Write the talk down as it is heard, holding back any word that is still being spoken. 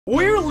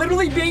We're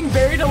literally being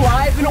buried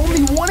alive, and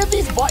only one of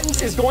these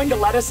buttons is going to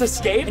let us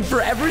escape. And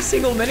for every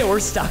single minute we're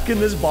stuck in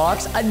this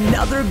box,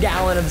 another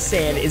gallon of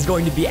sand is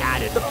going to be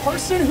added. The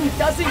person who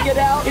doesn't get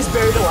out is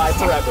buried alive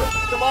forever.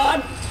 Come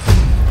on.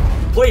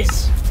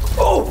 Please.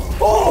 Oh,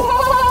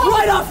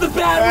 right off the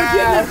bat, we're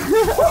getting it.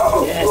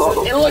 Yes,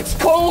 it looks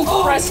cold,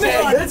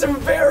 Preston. It's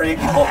very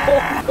cold.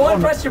 Go and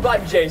press your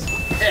button, Jace.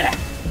 Yeah.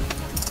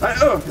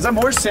 Is that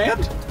more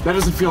sand? That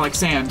doesn't feel like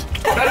sand.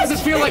 That doesn't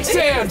feel like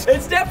sand.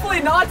 It's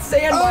definitely not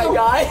sand, my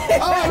guy.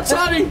 Oh, it's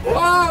honey.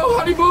 Oh,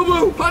 honey boo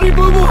boo. Honey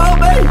boo boo, help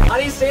me.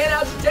 Honey sand,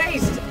 how's it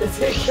taste? Is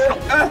it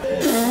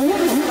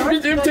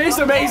good? It tastes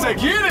amazing.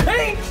 Get it.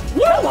 Hey,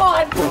 come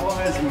on. Who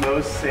has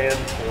most sand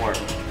porn?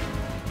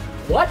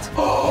 What?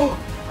 Oh,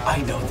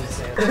 I know this.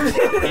 No,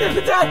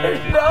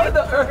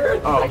 the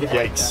earth. Oh,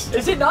 yikes.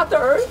 Is it not the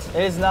earth?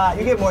 It is not.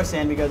 You get more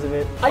sand because of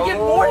it. I get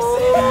more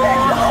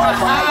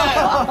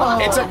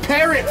sand. It's a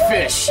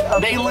parrotfish.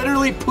 They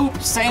literally poop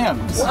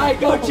sand. All right,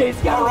 go, Chase.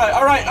 Go.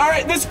 All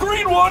right. This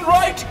green one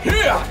right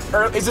here.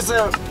 Is this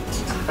a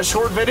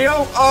short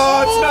video?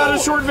 Oh, it's not a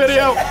short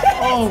video.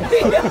 Oh.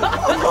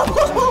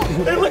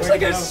 It looks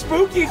like a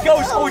spooky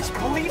ghost. Oh, it's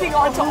bleeding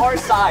onto our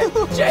side.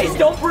 Chase,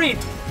 don't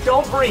breathe.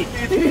 Don't breathe.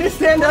 You need to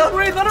stand up.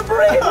 Breathe, let him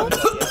breathe.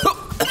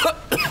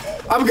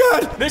 I'm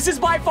good. This is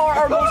by far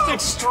our most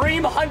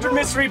extreme 100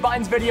 mystery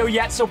buttons video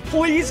yet, so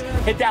please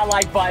hit that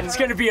like button. It's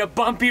gonna be a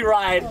bumpy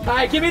ride. All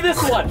right, give me this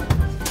one.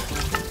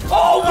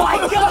 Oh my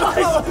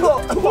gosh!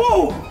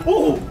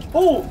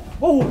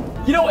 Oh.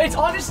 You know, it's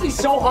honestly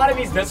so hot in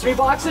these mystery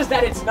boxes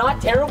that it's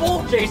not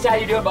terrible. Chase, how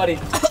you doing, buddy?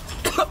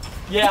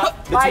 Yeah. All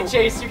right,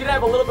 Chase, you can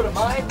have a little bit of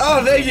mine.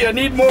 Oh, thank you. I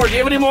need more. Do you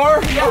have any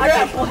more? Yeah, I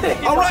got plenty.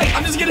 All right,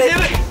 I'm just gonna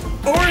hit it.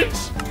 Orange.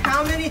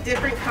 How many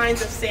different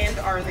kinds of sand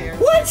are there?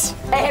 What?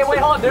 Hey, wait,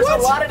 hold on. There's a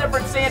lot of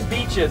different sand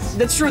beaches.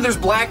 That's true. There's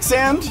black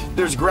sand.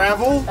 There's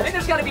gravel. I think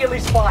there's got to be at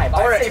least 5.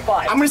 All I'd right. say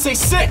 5. I'm gonna say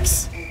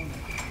 6.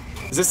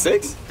 Is this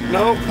 6?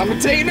 No. I'm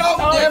gonna tell you no.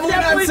 Oh,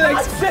 Definitely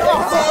not 6.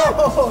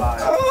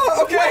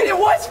 Oh, okay. Wait, it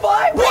was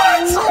 5?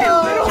 What?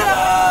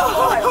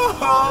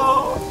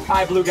 All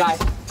right, blue guy.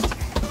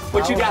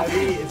 What you got? How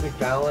heavy is a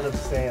gallon of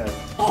sand?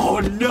 Oh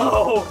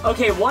no!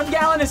 Okay, 1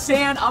 gallon of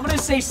sand. I'm gonna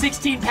say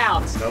 16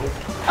 pounds. Nope.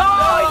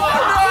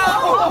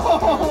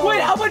 Oh no!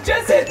 Wait, how much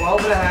is it?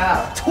 12 and a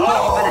half.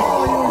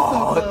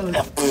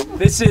 12.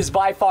 This is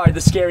by far the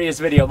scariest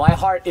video. My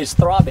heart is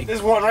throbbing.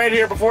 There's one right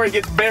here before he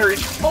gets buried.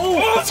 Oh,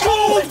 it's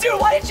cold! Dude,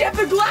 why didn't you have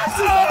the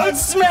glasses? Oh, it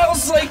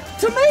smells like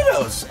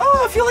tomatoes.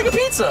 Oh, I feel like a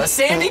pizza. A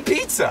sandy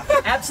pizza.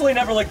 Absolutely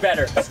never look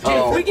better. If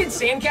we get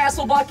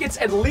sandcastle buckets,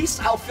 at least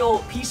I'll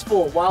feel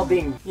peaceful while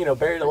being,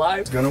 buried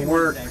alive. It's gonna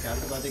work.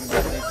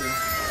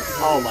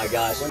 Oh my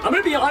gosh. I'm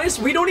gonna be honest,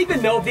 we don't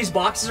even know if these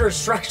boxes are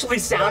structurally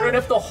sound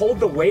enough to hold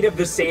the weight of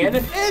the sand.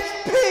 It's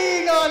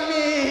peeing on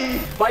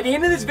me! By the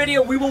end of this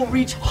video, we will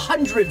reach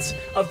hundreds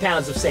of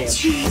pounds of sand.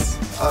 Jeez.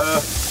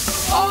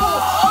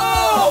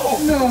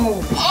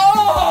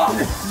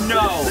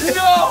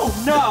 No.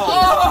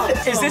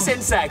 Is this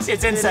insects?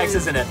 It's insects,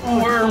 isn't it?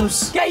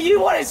 Worms. Yeah,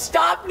 you want to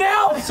stop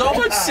now? So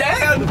much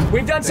sand.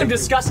 We've done some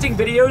disgusting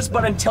videos,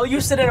 but until you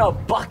sit in a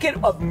bucket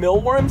of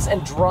millworms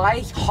and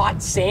dry,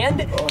 hot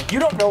sand, you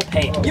don't know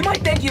pain. You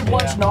might think you've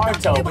watched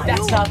Naruto, but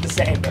that's not the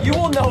same. You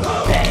will know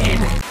pain.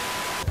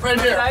 Right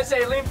here. I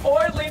say lean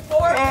forward,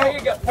 there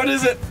you go. What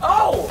is it?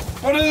 Oh!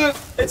 What is it?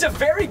 It's a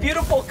very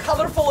beautiful,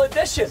 colorful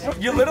addition.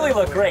 You literally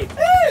look great.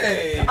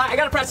 Hey. I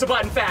gotta press the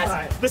button fast.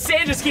 Right. The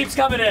sand just keeps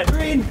coming in.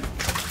 Green.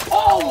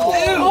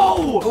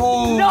 Oh!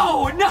 Ooh.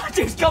 No,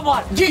 dude, come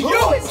on.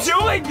 Who is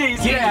doing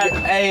these? Yeah.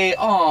 Hey,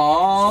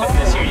 aww.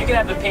 This year, you can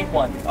have the pink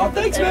one. Oh,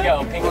 thanks, There you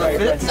man. go, pink right,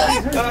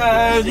 princess.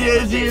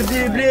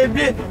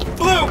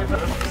 Blue.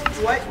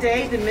 What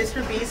day did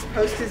Mr. Beast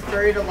post his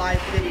buried alive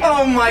video?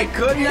 Oh my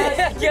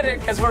goodness. Get it?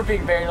 Because we're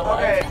being buried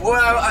alive. Okay,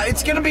 well,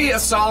 it's gonna be a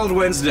solid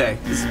Wednesday.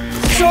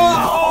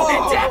 Oh,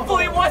 it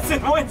definitely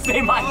wasn't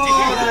Wednesday, my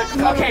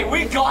dude. Okay,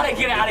 we gotta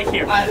get out of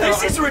here.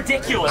 This is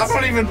ridiculous. I'm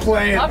not even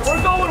playing.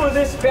 We're going with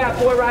this bad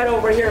boy right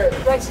over here,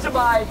 next to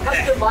my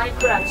custom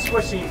Minecraft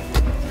squishy.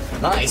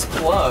 Nice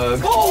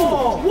plug.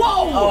 Oh!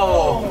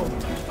 Whoa!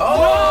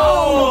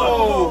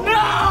 Oh!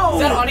 No!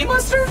 Is that honey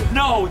mustard?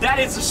 No, that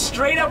is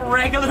straight up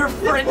regular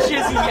French's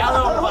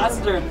yellow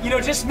mustard.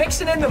 Just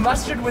mixing in the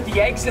mustard with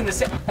the eggs and the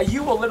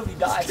you will literally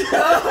die. You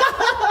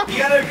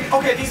gotta,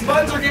 okay, these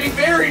buttons are getting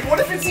buried. What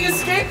if it's the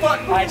escape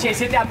button? All right, Chase,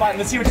 hit that button.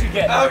 Let's see what you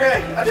get.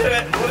 Okay, I did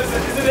it. What is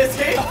it? Is it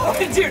escape? Oh,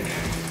 dude.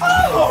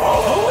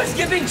 Oh, who is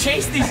giving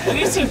Chase these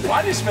easy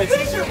punishments?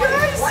 Thank you,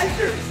 guys.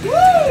 Woo!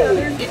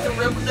 It's a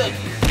real good.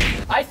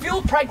 I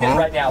feel pregnant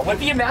right now. With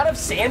the amount of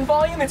sand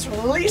volume, it's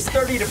at least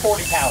 30 to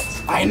 40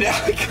 pounds. I know,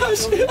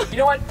 gosh. You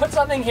know what? Put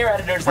something here,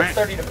 editors, that's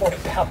 30 to 40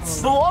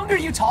 pounds. The longer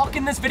you talk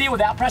in this video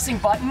without pressing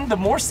button, the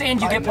more sand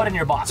you get put in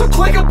your box. So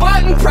click a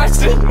button,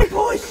 Preston.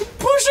 Push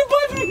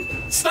a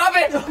button. Stop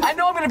it. I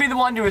know I'm gonna be the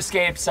one to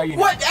escape, so you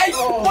know. What? Hey,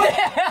 what?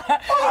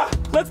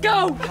 Let's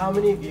go. How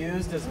many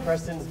views does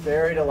Preston's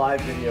buried alive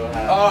video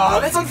have?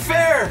 Oh, that's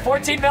unfair.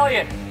 14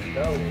 million.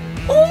 No.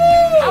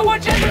 How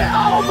much is it?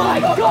 Oh my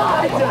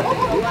God.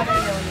 11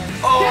 million.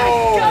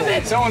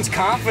 Dadgummit! Someone's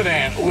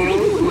confident.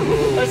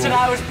 Listen,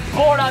 I was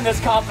born on this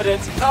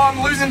confidence. Oh,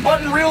 I'm losing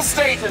button real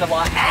estate.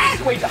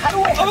 Wait, how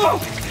do I?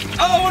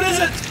 Oh, what is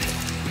it?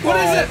 What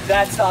is it?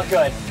 That's not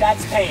good.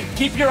 That's pain.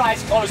 Keep your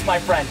eyes closed, my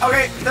friend.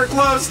 Okay, they're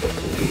closed.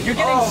 You're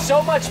getting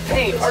so much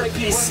pain.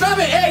 Stop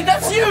it! Hey,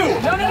 that's you!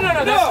 No.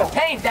 That's the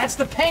pain. That's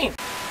the pain.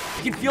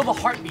 You can feel the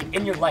heartbeat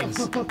in your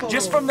legs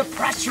just from the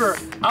pressure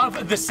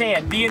of the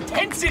sand. The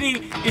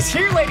intensity is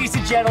here, ladies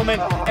and gentlemen,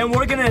 and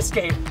we're gonna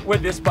escape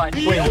with this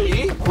button. We?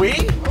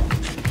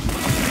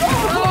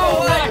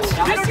 Oh,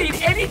 I don't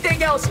need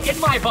anything else in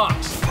my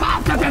box.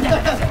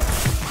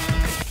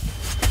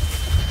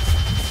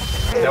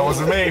 That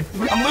wasn't me.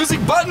 I'm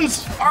losing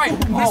buttons. All right,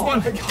 this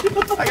one.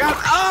 I got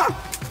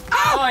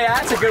Oh yeah,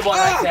 that's a good one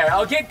right there.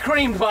 I'll get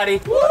creamed, buddy.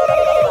 Woo!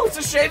 It's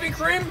a shaving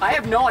cream? I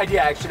have no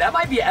idea, actually. That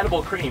might be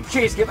edible cream.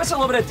 Chase, give us a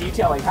little bit of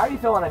detailing. How are you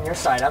feeling on your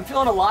side? I'm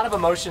feeling a lot of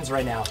emotions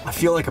right now. I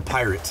feel like a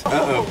pirate.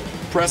 Uh-oh.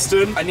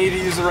 Preston, I need to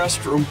use the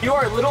restroom. You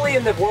are literally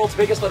in the world's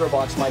biggest litter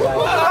box, my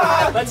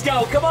guy. Let's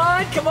go. Come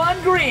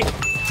on, green.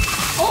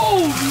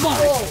 Oh my!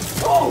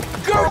 Oh,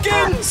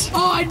 gherkins!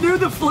 Oh, I knew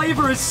the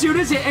flavor as soon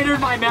as it entered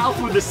my mouth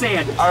with the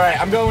sand. All right,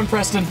 I'm going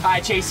Preston. All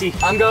right, Chasey.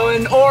 I'm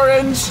going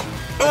orange.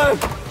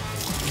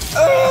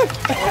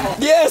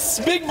 Yes,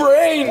 big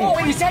brain. Oh,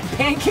 wait, is that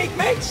pancake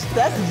mix?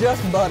 That's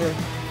just butter.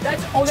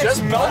 That's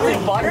Just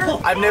melted butter?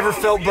 I've never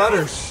felt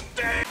butter.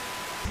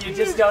 You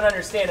just don't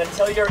understand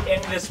until you're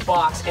in this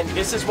box and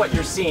this is what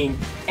you're seeing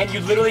and you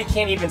literally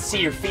can't even see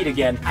your feet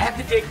again. I have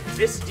to dig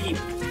this deep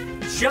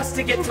just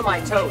to get to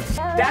my toes.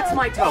 That's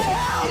my toe.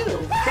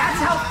 That's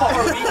how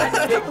far we had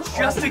to dig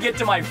just to get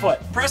to my foot.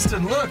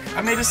 Preston, look,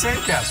 I made a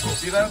sandcastle.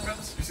 See that,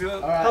 Vince? You see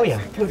that? Oh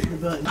yeah, push the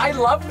button. I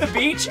love the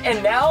beach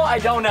and now I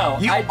don't know.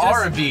 You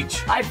are a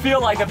beach. I feel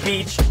like a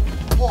beach.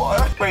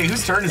 What? Wait,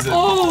 whose turn is it?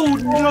 Oh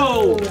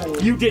no!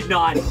 You did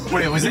not.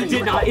 Wait, was You it?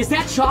 did not. Is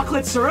that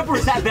chocolate syrup or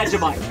is that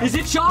Vegemite? Is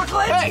it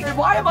chocolate? Hey,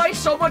 why am I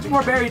so much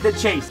more buried than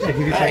Chase? I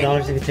give you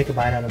 $5 if you take a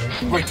bite out of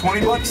it. Wait,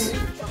 20 bucks?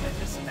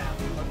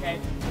 Okay?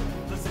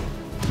 Listen,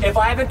 if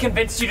I haven't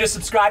convinced you to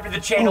subscribe to the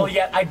channel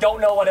yet, I don't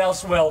know what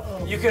else will.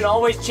 You can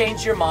always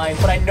change your mind,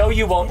 but I know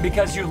you won't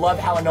because you love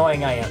how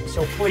annoying I am.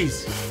 So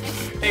please,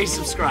 stay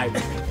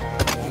subscribed.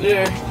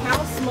 Yeah.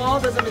 How small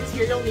does a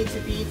material need to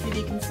be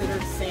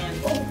considered sand?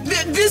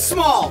 This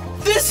small!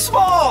 This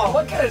small!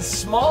 What kind of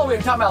small? We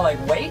were talking about like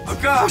weight? Oh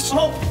gosh!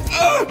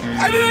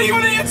 I didn't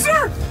even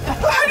answer!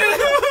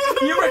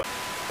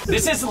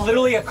 This is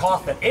literally a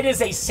coffin. It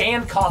is a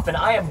sand coffin.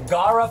 I am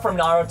Gaara from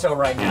Naruto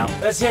right now.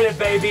 Let's hit it,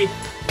 baby.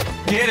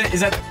 Hit it. Is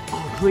that?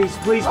 Please,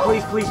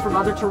 for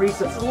Mother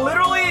Teresa. It's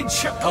literally,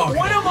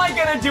 what am I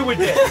gonna do with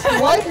this?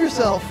 Wipe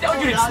yourself. No,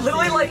 dude, it's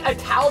literally like a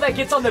towel that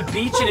gets on the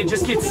beach and it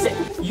just gets sick.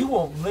 You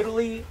will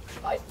literally...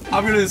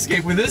 I'm gonna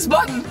escape with this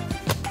button.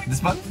 This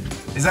button?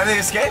 Is that the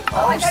escape?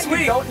 Oh, sweet.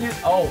 you don't use...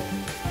 Oh.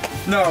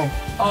 No.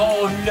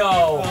 Oh,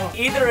 no.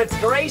 Either it's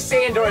gray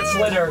sand or it's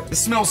litter. It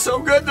smells so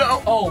good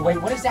though. Oh, wait,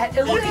 what is that?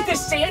 Look at the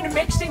sand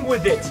mixing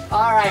with it.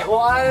 All right,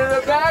 one in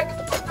the back.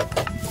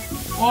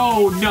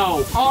 Oh,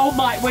 no. Oh,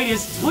 my. Wait,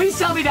 please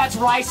tell me that's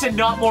rice and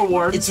not more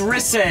work. It's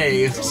Risse.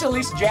 Is this at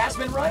least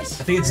jasmine rice?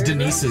 I think it's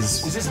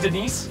Denise's. Is this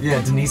Denise?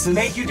 Yeah, Denise's.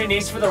 Thank you,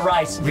 Denise, for the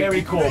rice.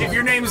 Very cool. If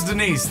your name is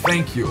Denise,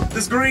 thank you.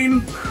 This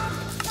green.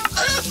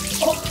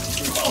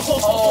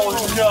 Oh,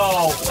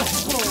 no.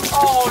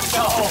 Oh,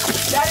 no.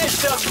 That is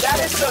some.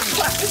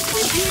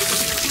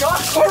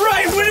 All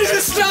right, when does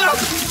it stop?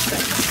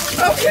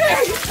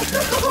 Okay.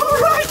 All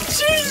right,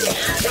 jeez.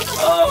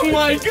 Oh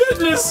my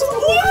goodness.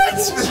 What?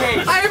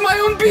 Jeez. I have my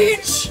own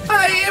beach.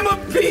 I am a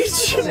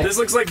beach. This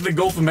looks like the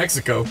Gulf of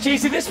Mexico.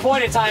 Jeez, at this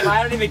point in time,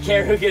 I don't even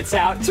care who gets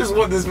out. Just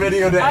want this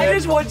video to I end.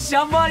 just want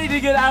somebody to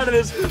get out of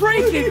this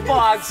freaking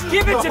box.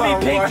 Give it to me,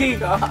 Pinky.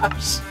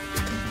 Gosh.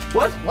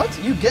 What?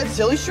 You get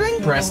silly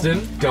string?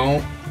 Preston,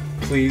 don't.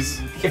 Please.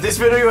 If this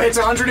video hits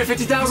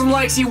 150,000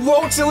 likes, he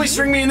won't silly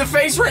string me in the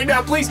face right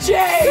now, please.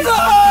 Jay!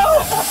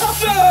 No!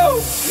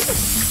 No!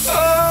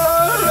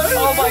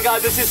 Oh my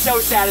god, this is so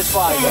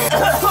satisfying.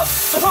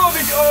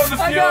 the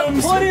I got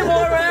fumes. plenty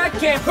more where that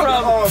came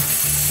from.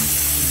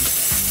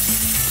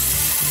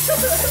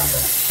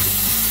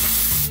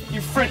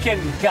 You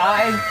freaking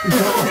guy.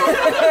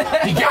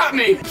 He got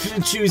me!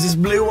 Choose this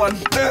blue one.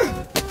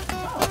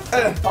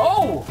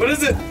 Oh! What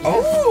is it?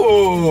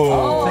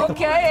 Oh!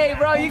 Okay,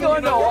 bro, you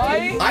going to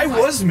Hawaii? I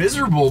was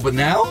miserable, but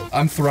now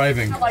I'm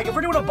thriving. Like, if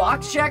we're doing a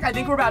box check, I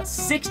think we're about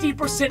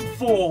 60%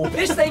 full.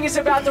 This thing is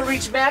about to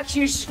reach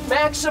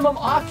maximum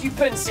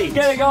occupancy.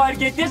 Gonna go ahead and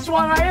get this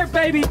one right here,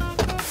 baby.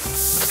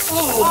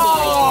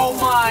 Oh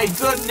my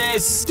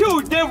goodness.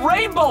 Dude, the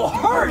rainbow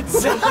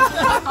hurts.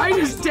 I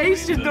just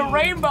tasted the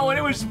rainbow and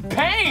it was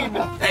pain.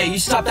 Hey, you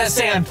stop that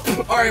sand.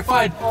 All right,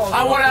 fine.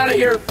 I want out of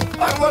here.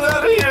 I want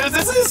out of here. Is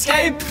this an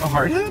escape? A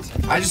hard hat?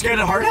 I just get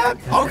a hard hat?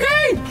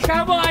 Okay.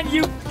 Come on,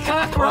 you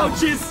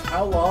cockroaches.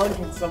 How long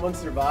can someone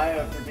survive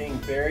after being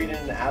buried in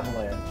an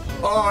avalanche?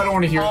 Oh, I don't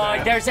want to hear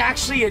that. There's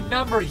actually a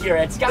number here.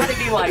 It's gotta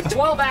be like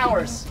 12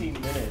 hours.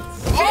 15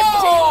 minutes.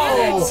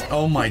 minutes.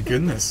 Oh my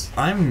goodness.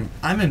 I'm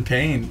in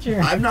pain.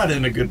 I'm not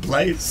in a good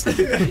place.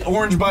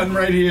 Orange button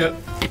right here.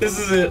 This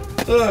is it.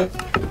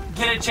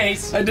 Get it,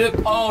 Chase. I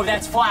did. Oh,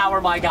 that's flour,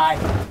 my guy.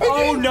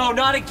 Oh no,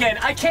 not again.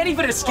 I can't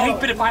even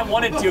escape it if I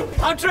wanted to.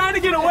 I'm trying to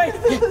get away.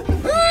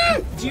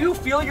 Do you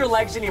feel your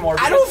legs anymore?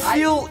 I don't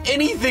feel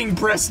anything,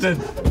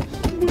 Preston. Oh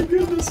my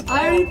goodness.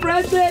 I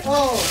pressed it.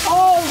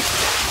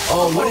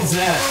 Oh, what is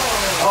that?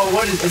 Oh,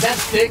 what is that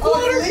thick Oh,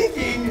 water? it's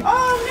leaking.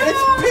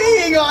 It's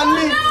peeing on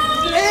me.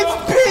 It's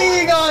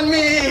peeing on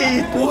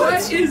me.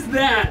 What is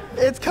that?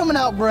 It's coming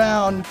out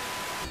brown.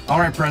 All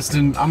right,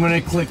 Preston, I'm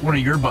gonna click one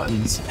of your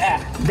buttons.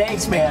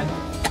 Thanks, man.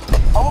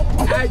 Oh,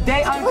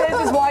 this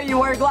is why you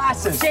wear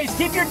glasses. Chase,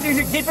 keep your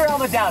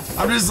helmet down.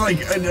 I'm just like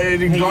a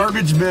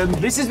garbage bin.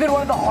 This has been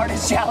one of the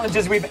hardest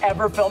challenges we've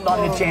ever filmed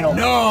on the channel.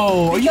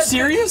 No, are you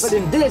serious? But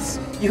in this,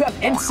 you have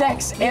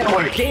insects and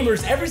work.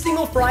 Gamers, every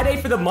single Friday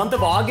for the month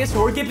of August,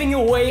 we're giving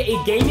away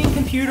a gaming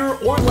computer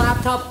or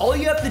laptop. All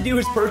you have to do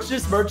is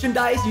purchase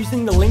merchandise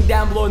using the link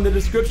down below in the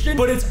description,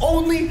 but it's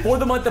only for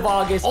the month of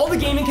August. All the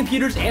gaming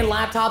computers and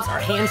laptops are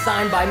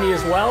hand-signed by me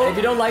as well. If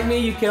you don't like me,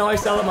 you can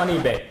always sell them on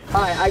eBay.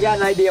 All right, I got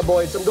an idea,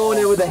 boys. I'm going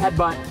in with a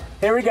headbutt.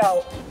 Here we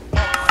go.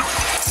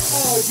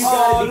 Oh, you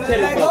gotta be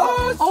kidding me.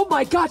 Oh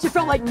my gosh, it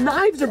felt like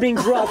knives are being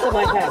dropped on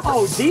my head.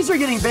 Oh, these are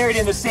getting buried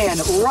in the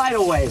sand right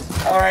away.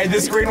 All right,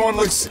 this green one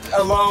looks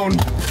alone.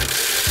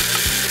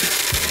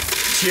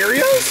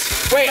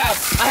 Cheerios? Wait, I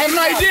have an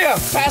idea.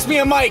 Pass me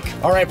a mic.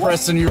 All right,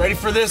 Preston, you ready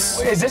for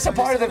this? Is this a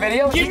part of the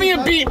video? Give me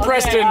a beat,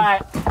 Preston. All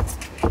right.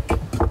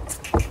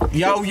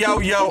 Yo, yo,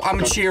 yo,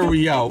 I'm a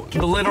Cheerio.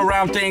 The little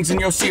round things in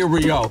your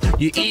cereal.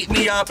 You eat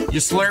me up,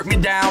 you slurp me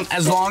down,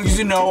 as long as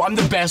you know I'm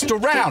the best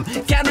around.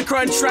 Captain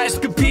Crunch tries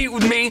to compete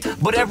with me,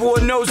 but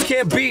everyone knows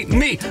can't beat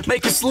me.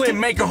 Make it slim,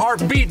 make a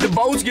heart beat, the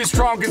bones get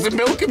strong as the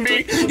milk can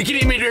be. You can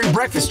eat me during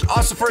breakfast,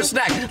 also for a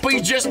snack, but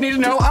you just need to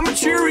know I'm a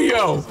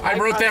Cheerio. I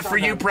wrote that for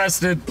you,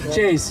 Preston.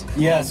 Chase.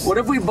 Yes. What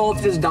if we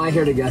both just die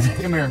here together?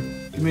 Come here,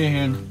 give me a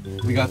hand.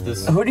 We got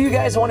this. Who do you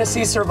guys want to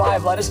see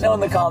survive? Let us know in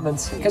the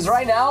comments. Because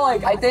right now,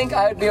 like, I think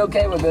I would be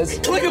okay with this.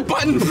 Click a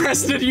button,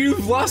 Preston.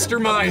 You've lost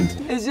your mind.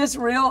 Is this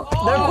real?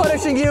 They're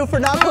punishing you for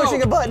not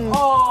pushing a button.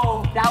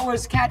 Oh, that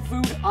was cat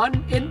food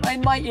in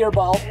my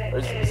earball.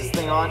 Is this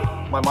thing on?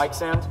 My mic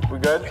stand? We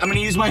good? I'm gonna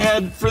use my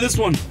head for this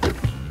one.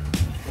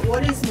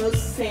 What is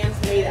most sands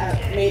made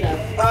of?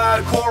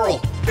 Coral.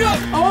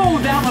 Oh,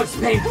 that looks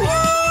painful.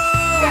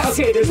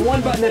 Okay, there's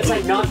one button that's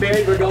like not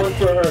buried. We're going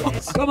for her.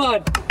 Come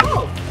on.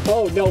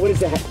 Oh no, what is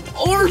that?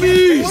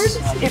 Orbeez!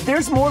 If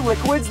there's more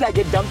liquids that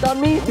get dumped on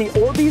me, the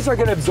Orbeez are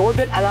gonna absorb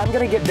it and I'm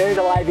gonna get buried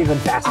alive even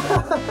faster.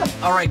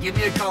 All right, give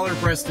me a color,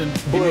 Preston.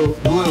 Blue.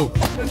 Blue.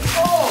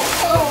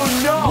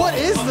 Oh no! What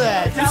is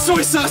that? It's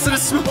soy sauce and it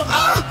smells.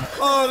 Ah!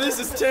 Oh, this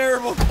is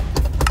terrible.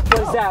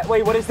 What is that?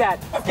 Wait, what is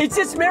that? It's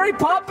just Mary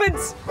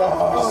Poppins!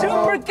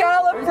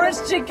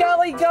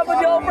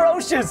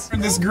 Supercalifragilisticexpialidocious!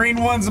 This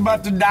green one's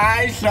about to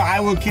die, so I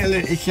will kill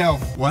it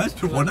itself. What?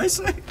 What'd I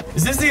say?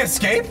 Is this the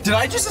escape? Did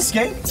I just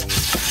escape?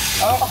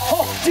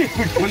 Oh, dude.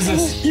 What is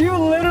this? You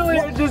literally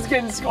are just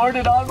getting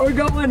squirted on. We're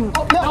going.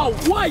 Oh, no,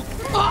 wait!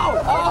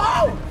 Oh!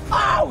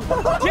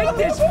 Get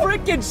this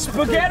freaking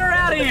spaghetti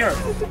out of here!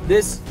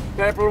 This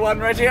pepper one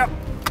right here.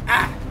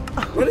 Ah!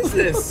 What is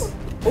this?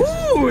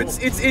 Ooh, it's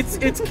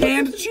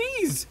canned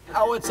cheese.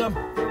 Oh, it's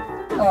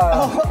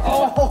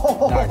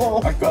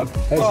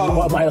This is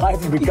what my life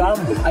has become.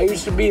 I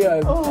used to be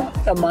a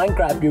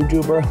Minecraft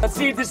YouTuber. Let's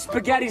see if this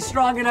spaghetti's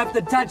strong enough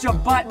to touch a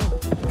button.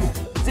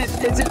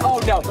 Is it? Oh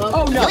no!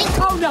 Oh no!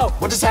 Oh no!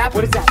 What just happened?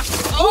 What is that?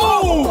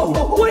 Oh!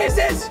 What is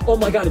this? Oh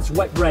my God! It's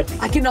wet bread.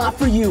 I can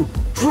offer you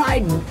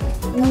dried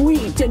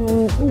wheat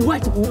and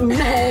wet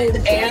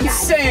And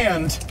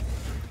sand.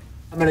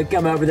 I'm gonna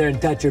come over there and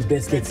touch your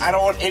biscuits. I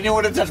don't want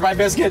anyone to touch my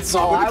biscuits,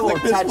 so I will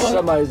touch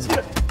somebody's.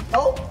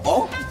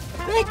 Oh,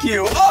 thank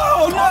you.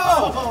 Oh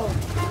no!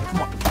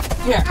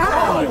 Yeah.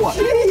 Ow.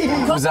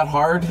 Was that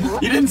hard?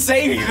 You didn't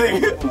say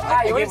anything.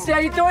 Hey, you wanna see how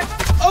you do it?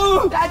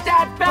 Oh! That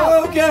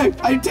fell. Okay,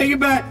 I take it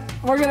back.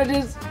 We're gonna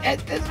just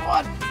hit this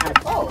one.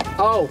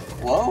 Oh.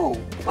 Whoa.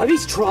 Are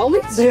these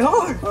trolleys? They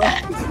are.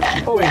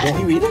 Oh, wait, can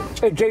you eat it?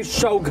 It tastes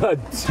so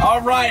good. All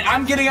right,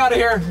 I'm getting out of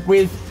here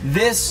with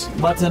this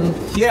button.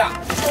 Yeah.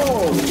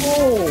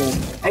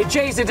 Hey,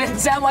 Chase, it didn't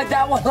sound like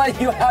that one let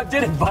you out,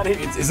 did it, buddy?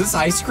 Is this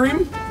ice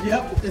cream?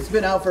 Yep, it's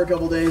been out for a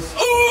couple days.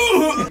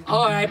 Ooh!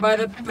 All right, by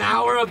the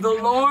power of the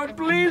Lord,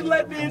 please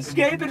let me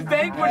escape and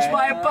vanquish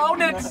my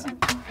opponents.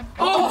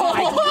 Oh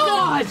my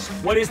gosh!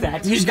 What is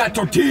that? He's got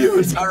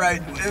tortillas. All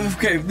right,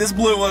 okay, this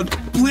blue one.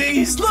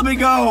 Please let me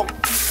go.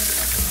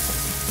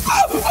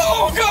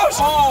 Oh gosh!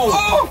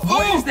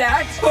 What is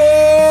that?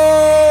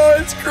 Oh,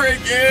 it's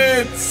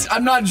crickets.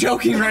 I'm not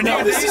joking right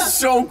now. This is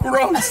so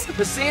gross.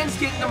 The sand's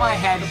getting to my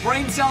head. The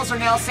brain cells are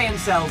now sand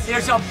cells.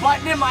 There's a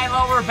button in my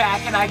lower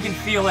back and I can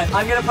feel it.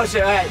 I'm gonna push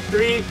it. All right,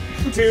 3,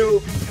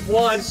 2,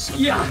 1.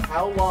 Yeah.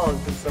 How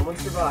long can someone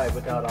survive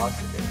without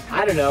oxygen?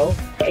 I don't know.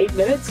 8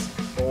 minutes?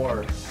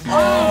 4. Oh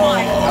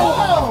my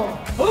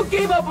God! Who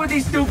gave come up with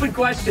these stupid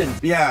questions?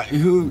 Yeah,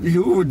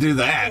 who would do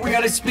that? We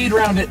gotta speed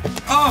round it.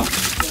 Oh!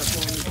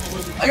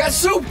 I got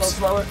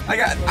soups!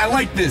 I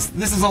like this.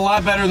 This is a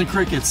lot better than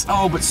crickets.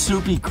 Oh, but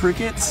soupy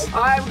crickets?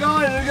 I'm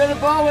going. We're gonna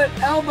bow it.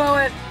 Elbow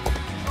it.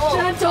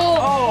 Gentle.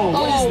 Oh,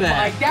 what is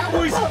that? That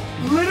was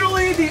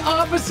literally the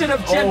opposite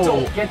of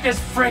gentle. Oh. Get this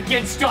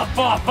freaking stuff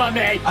off of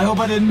me. I hope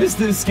I didn't miss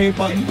the escape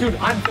button. Dude,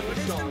 I'm... What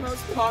is the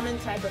most common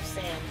type of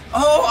sand?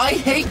 Oh, I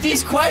hate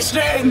these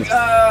questions!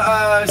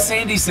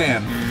 Sandy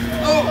sand.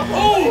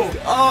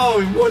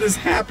 Oh, what is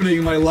happening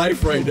in my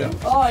life right now?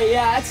 Oh,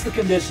 yeah, that's the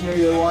conditioner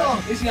you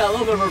want. At least you got a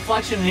little bit of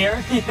reflection in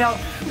here. You know,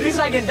 at least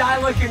I can die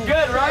looking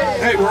good, right?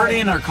 Hey, we're already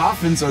in our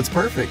coffin, so it's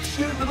perfect.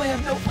 Dude, really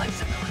have no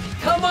flexibility.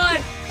 Come on.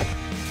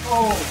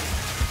 Oh.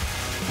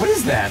 What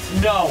is that?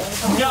 No.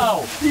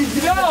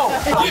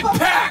 Get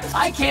packed!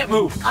 I can't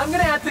move. I'm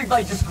gonna have to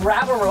like just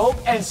grab a rope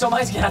and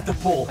somebody's gonna have to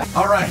pull.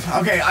 All right,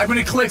 okay, I'm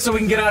gonna click so we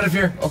can get out of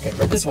here. Okay,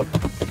 this one.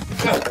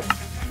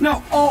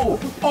 No. Oh,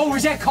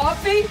 is that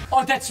coffee?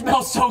 Oh, that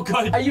smells so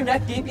good. Are you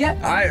neck deep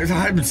yet?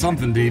 I'm in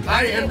something deep.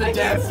 I am the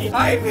depths.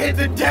 I've hit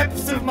the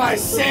depths of my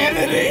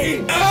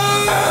sanity.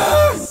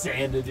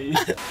 Sanity.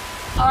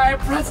 All right,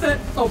 Preston.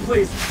 Oh,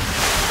 please.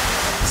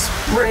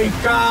 Break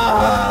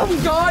up!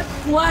 God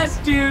bless,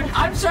 dude.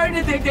 I'm starting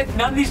to think that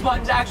none of these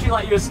buttons actually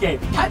let you escape.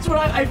 That's what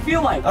I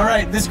feel like. All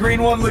right, this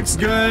green one looks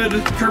good.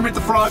 Kermit the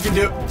Frog can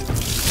do it.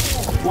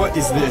 What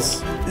is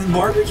this? Is it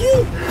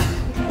barbecue?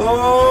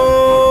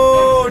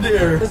 Oh,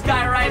 dear. This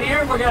guy right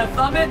here, we're gonna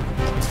thumb it.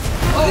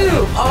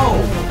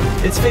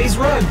 Oh, it's FaZe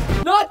Rug.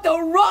 Not the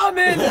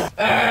ramen!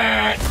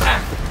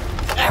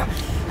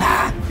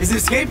 Is it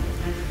escape?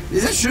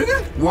 Is it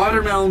sugar?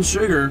 Watermelon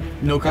sugar,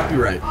 no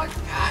copyright. Oh,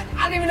 God.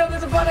 I don't even know if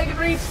there's a button I can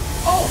reach.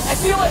 Oh, I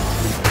feel it.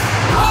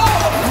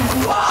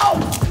 Oh!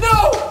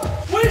 No!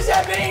 What does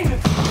that mean?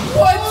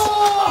 What?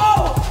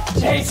 Oh!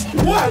 Chase.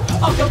 What?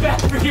 I'll come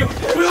back for you.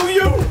 Will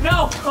you?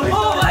 No.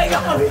 Oh, my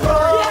God.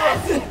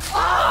 Yes!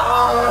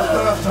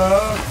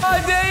 Oh,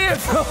 thank you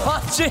for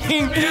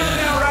watching.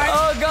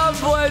 Oh, God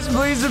bless.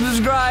 Please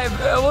subscribe.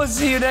 We'll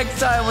see you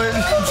next time.